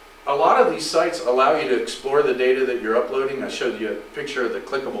a lot of these sites allow you to explore the data that you're uploading. I showed you a picture of the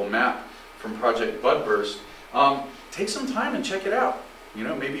clickable map from Project Budburst. Take some time and check it out. You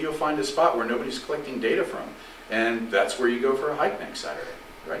know, maybe you'll find a spot where nobody's collecting data from, and that's where you go for a hike next Saturday,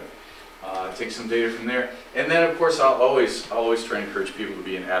 right? Take some data from there. And then, of course, I'll always try and encourage people to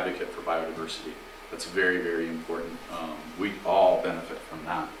be an advocate for biodiversity. That's very, very important. We all benefit from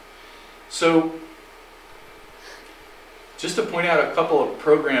that. So, just to point out a couple of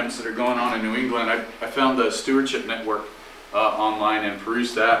programs that are going on in New England, I found the Stewardship Network online and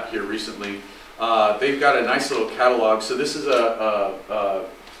perused that here recently. They've got a nice little catalog. So this is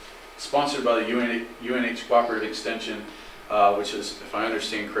sponsored by the UNH Cooperative Extension, which is, if I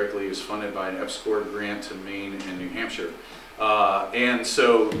understand correctly, is funded by an EPSCoR grant to Maine and New Hampshire. And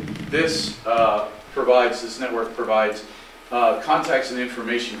so this this network provides contacts and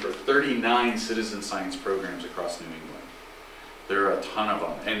information for 39 citizen science programs across New England. There are a ton of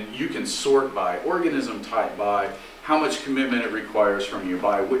them. And you can sort by organism type, by how much commitment it requires from you,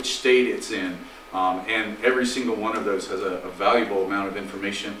 by which state it's in. And every single one of those has a valuable amount of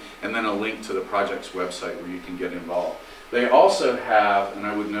information, and then a link to the project's website where you can get involved. They also have, and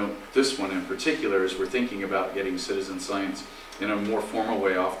I would note this one in particular, as we're thinking about getting citizen science in a more formal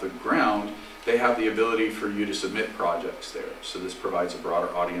way off the ground, they have the ability for you to submit projects there. So this provides a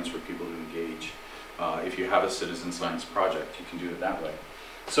broader audience for people to engage. If you have a citizen science project, you can do it that way.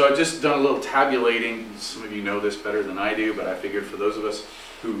 So I've just done a little tabulating. Some of you know this better than I do, but I figured for those of us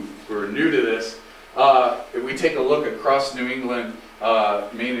who are new to this, if we take a look across New England,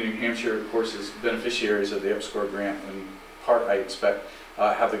 Maine and New Hampshire, of course, as beneficiaries of the EPSCoR grant, in part, I expect,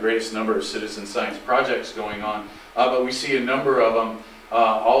 have the greatest number of citizen science projects going on. But we see a number of them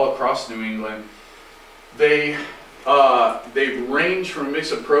all across New England. They range from a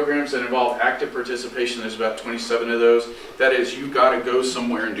mix of programs that involve active participation. There's about 27 of those. That is, you've got to go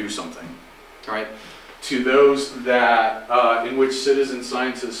somewhere and do something, right? To those that in which citizen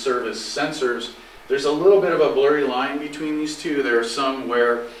scientists serve as sensors. There's a little bit of a blurry line between these two. There are some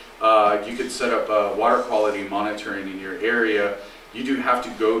where you could set up water quality monitoring in your area. You do have to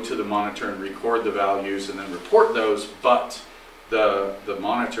go to the monitor and record the values and then report those, but the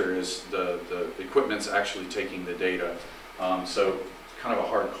monitor is, the equipment's actually taking the data. So kind of a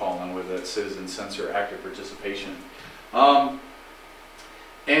hard call on whether that's citizen sensor active participation.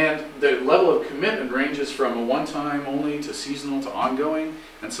 And the level of commitment ranges from a one-time only to seasonal to ongoing,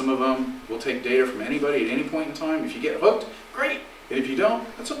 and some of them will take data from anybody at any point in time. If you get hooked, great. And if you don't,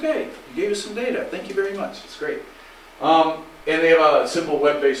 that's okay. You gave us some data. Thank you very much. It's great. And they have a simple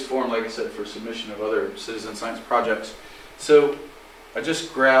web-based form, like I said, for submission of other citizen science projects. So I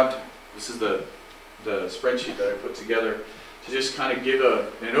just grabbed, this is the spreadsheet that I put together to just kind of give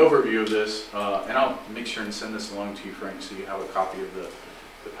an overview of this, and I'll make sure and send this along to you, Frank, so you have a copy of the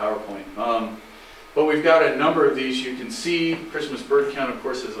PowerPoint. But we've got a number of these. You can see Christmas bird count, of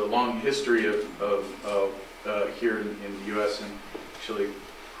course, has a long history of here in the U.S. and actually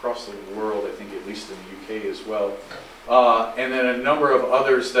across the world, I think at least in the UK as well. And then a number of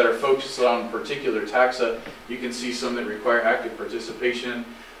others that are focused on particular taxa. You can see some that require active participation.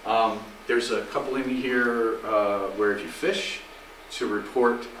 There's a couple in here where if you fish, to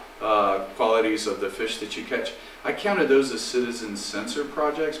report qualities of the fish that you catch. I counted those as citizen sensor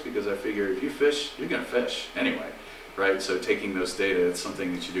projects because I figure if you fish, you're going to fish anyway, right? So taking those data, it's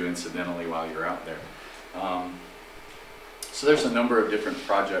something that you do incidentally while you're out there. So there's a number of different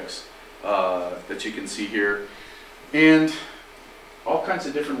projects that you can see here, and all kinds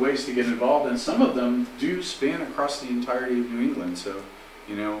of different ways to get involved, and some of them do span across the entirety of New England, so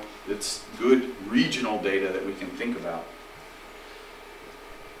you know, it's good regional data that we can think about.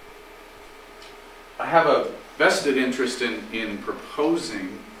 I have a vested interest in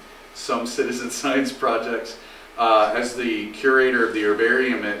proposing some citizen science projects. As the curator of the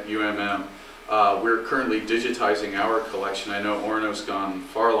herbarium at UMM, we're currently digitizing our collection. I know Orono's gone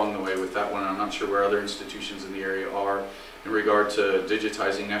far along the way with that one. I'm not sure where other institutions in the area are in regard to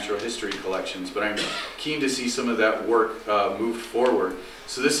digitizing natural history collections, but I'm keen to see some of that work move forward.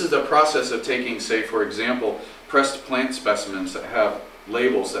 So this is the process of taking, say, for example, pressed plant specimens that have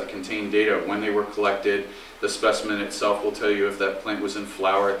labels that contain data of when they were collected. The specimen itself will tell you if that plant was in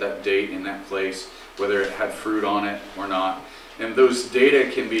flower at that date in that place, whether it had fruit on it or not. And those data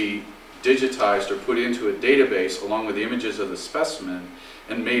can be digitized or put into a database along with the images of the specimen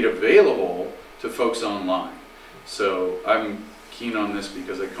and made available to folks online. So I'm keen on this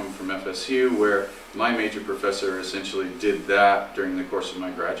because I come from FSU, where my major professor essentially did that during the course of my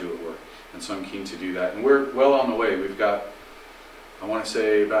graduate work. And so I'm keen to do that. And we're well on the way. We've got, I want to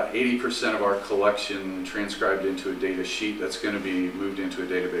say, about 80% of our collection transcribed into a data sheet that's going to be moved into a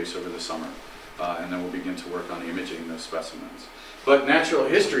database over the summer. And then we'll begin to work on imaging those specimens. But natural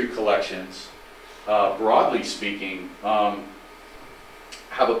history collections, broadly speaking,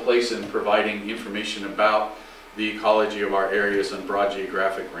 have a place in providing information about the ecology of our areas and broad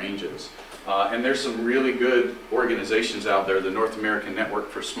geographic ranges. And there's some really good organizations out there. The North American Network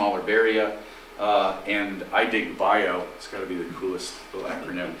for Small Herbaria and iDigBio. It's got to be the coolest little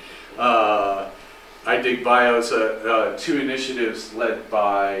acronym. iDigBio is two initiatives led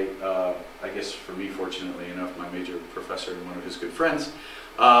by, I guess for me, fortunately enough, my major professor and one of his good friends,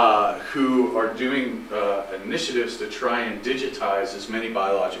 who are doing initiatives to try and digitize as many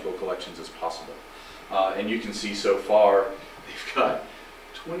biological collections as possible. And you can see so far, they've got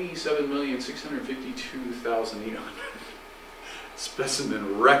 27,652,800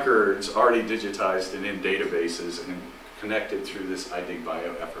 specimen records already digitized and in databases and connected through this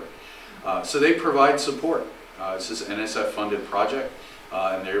iDigBio effort. So they provide support. This is an NSF-funded project,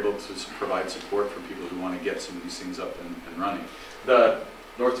 and they're able to provide support for people who want to get some of these things up and running. The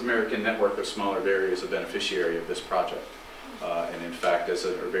North American Network of Small Herbaria is a beneficiary of this project. And in fact, as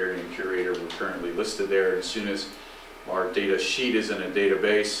an herbarium curator, we're currently listed there. As soon as our data sheet is in a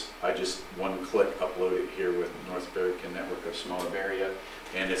database, I just one click upload it here with North American Network of Small Herbaria,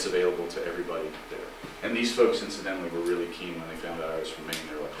 and it's available to everybody there. And these folks, incidentally, were really keen when they found out I was from Maine.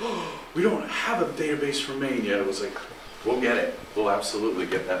 They were like, oh, we don't have a database from Maine yet. It was like, we'll get it. We'll absolutely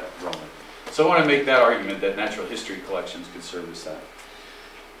get that rolling. So I want to make that argument that natural history collections could service that.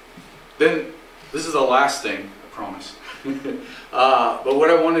 Then, this is the last thing, I promise. But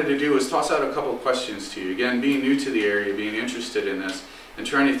what I wanted to do is toss out a couple of questions to you. Again, being new to the area, being interested in this, and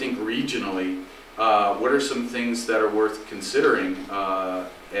trying to think regionally, what are some things that are worth considering?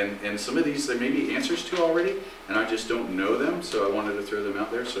 And some of these there may be answers to already, and I just don't know them, so I wanted to throw them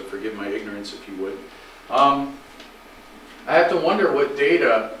out there, so forgive my ignorance if you would. I have to wonder what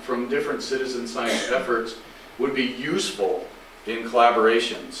data from different citizen science efforts would be useful in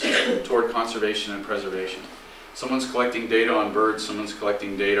collaborations toward conservation and preservation. Someone's collecting data on birds, someone's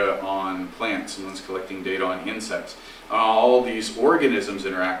collecting data on plants, someone's collecting data on insects. All these organisms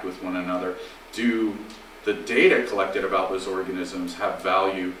interact with one another. Do the data collected about those organisms have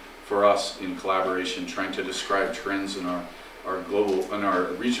value for us in collaboration, trying to describe trends in our global and our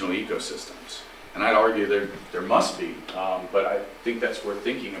regional ecosystems? And I'd argue there must be, but I think that's worth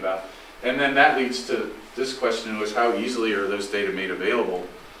thinking about. And then that leads to this question, was how easily are those data made available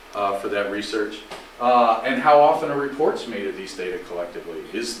for that research? And how often are reports made of these data collectively?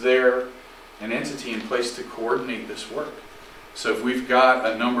 Is there an entity in place to coordinate this work? So if we've got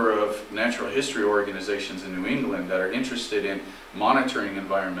a number of natural history organizations in New England that are interested in monitoring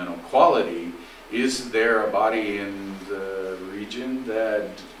environmental quality, is there a body in the region that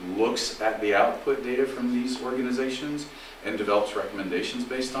looks at the output data from these organizations and develops recommendations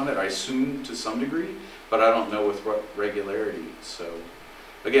based on it? I assume to some degree, but I don't know with what regularity. So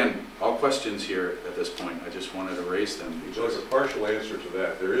again, all questions here at this point. I just wanted to raise them. So as a partial answer to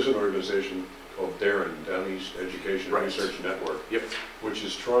that, there is an organization called DAREN, Down East Education Research Network, which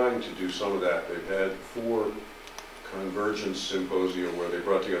is trying to do some of that. They've had 4 convergence symposia where they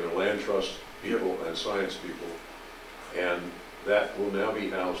brought together land trust people and science people, and that will now be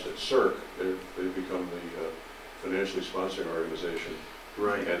housed at CERC. They've become the financially sponsoring organization.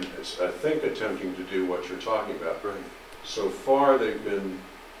 Right. And it's, I think, attempting to do what you're talking about. Right. So far, they've been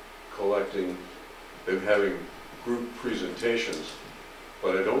collecting, they're having group presentations,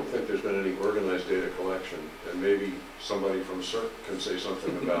 but I don't think there's been any organized data collection. And maybe somebody from CERC can say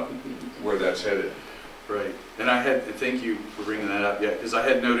something about where that's headed. Right. And I had, thank you for bringing that up, because I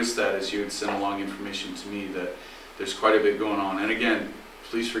had noticed that as you had sent along information to me that there's quite a bit going on. And again,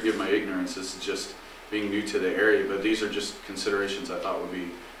 please forgive my ignorance. This is just being new to the area, but these are just considerations I thought would be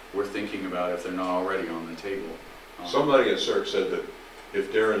worth thinking about if they're not already on the table. Somebody at CERC said that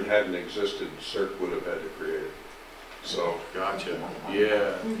if DAREN hadn't existed, CERC would have had to create it. So, gotcha.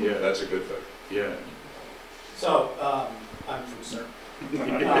 Yeah, yeah. That's a good thing. Yeah. So, I'm from CERC.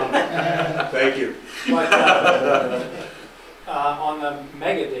 Thank you. But on the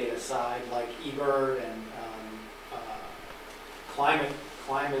megadata side, like eBird and climate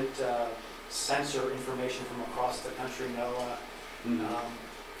sensor information from across the country, NOAA,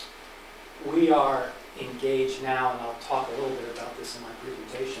 we are engaged now, and I'll talk a little bit about this in my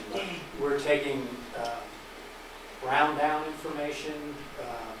presentation, but we're taking brown down information,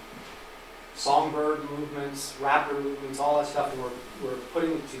 songbird movements, raptor movements, all that stuff, and we're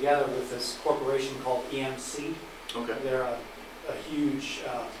putting it together with this corporation called EMC. Okay. They're a huge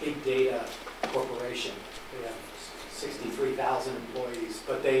big data corporation. They have 63,000 employees,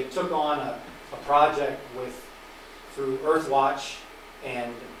 but they took on a project through Earthwatch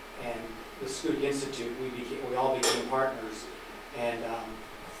and the Scoot Institute. We all became partners, and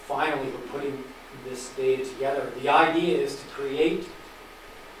finally we're putting this data together. The idea is to create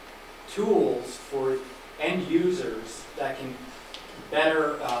tools for end users that can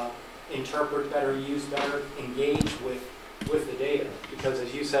better interpret, better use, better engage with the data. Because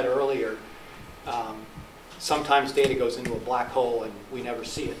as you said earlier, Sometimes data goes into a black hole and we never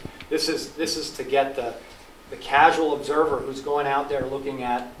see it. This is to get the casual observer who's going out there looking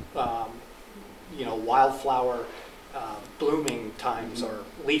at wildflower blooming times or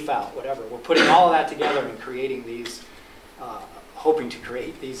leaf out, whatever. We're putting all of that together and creating these, hoping to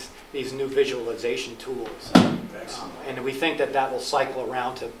create these new visualization tools. And we think that will cycle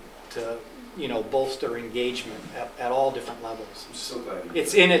around to bolster engagement at all different levels. I'm so glad you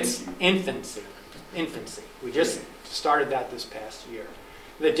It's in its infancy. We just started that this past year.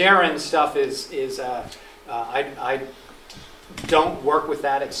 The Darren stuff is I don't work with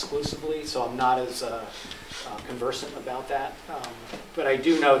that exclusively, so I'm not as conversant about that. But I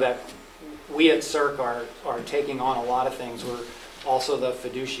do know that we at CERC are taking on a lot of things. We're also the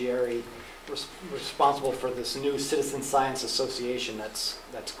fiduciary responsible for this new Citizen Science Association that's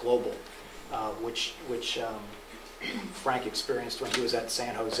global, which Frank experienced when he was at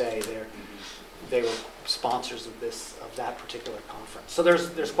San Jose. They were sponsors of that particular conference. So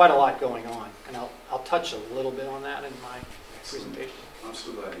there's quite a lot going on, and I'll touch a little bit on that in my presentation. I'm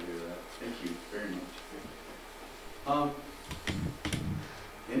so glad to hear that. Thank you very much.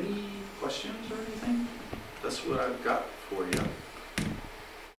 Any questions or anything? That's what I've got for you.